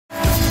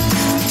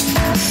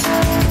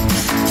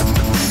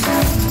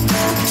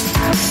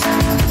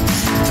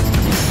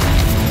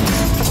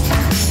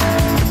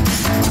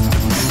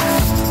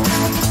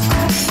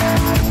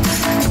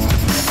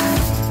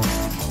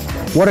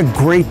What a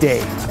great day.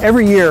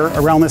 Every year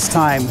around this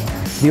time,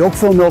 the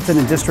Oakville Milton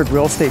and District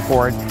Real Estate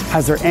Board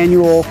has their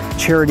annual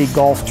charity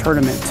golf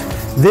tournament.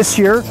 This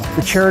year,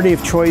 the charity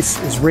of choice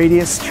is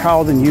Radius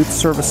Child and Youth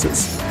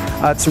Services.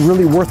 It's a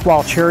really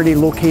worthwhile charity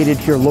located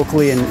here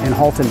locally in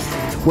Halton,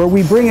 where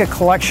we bring a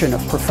collection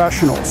of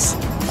professionals,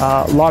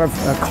 a lot of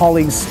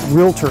colleagues,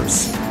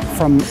 realtors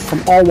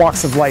from all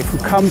walks of life who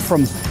come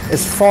from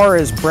as far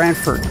as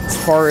Brantford,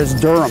 as far as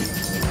Durham,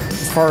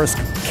 as far as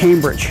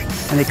Cambridge,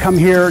 and they come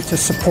here to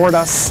support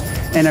us.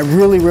 And I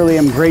really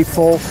am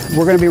grateful.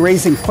 We're going to be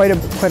raising quite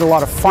a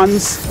lot of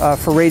funds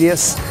for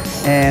Radius,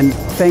 and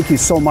thank you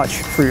so much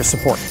for your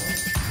support.